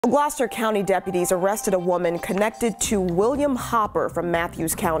Gloucester County deputies arrested a woman connected to William Hopper from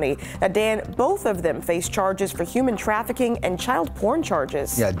Mathews County. Now, Dan, both of them face charges for human trafficking and child porn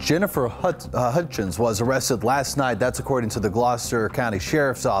charges. Yeah, Jennifer Hutchens was arrested last night. That's according to the Gloucester County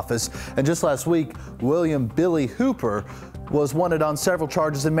Sheriff's Office. And just last week, William Billy Hooper was wanted on several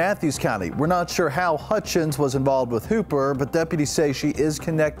charges in Mathews County. We're not sure how Hutchens was involved with Hooper, but deputies say she is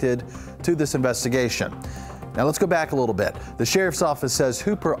connected to this investigation. Now let's go back a little bit. The sheriff's office says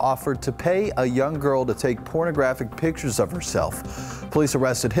Hooper offered to pay a young girl to take pornographic pictures of herself. Police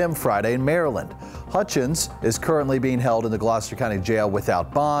arrested him Friday in Maryland. Hutchens is currently being held in the Gloucester County Jail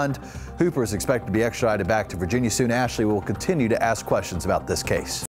without bond. Hooper is expected to be extradited back to Virginia soon. Ashley will continue to ask questions about this case.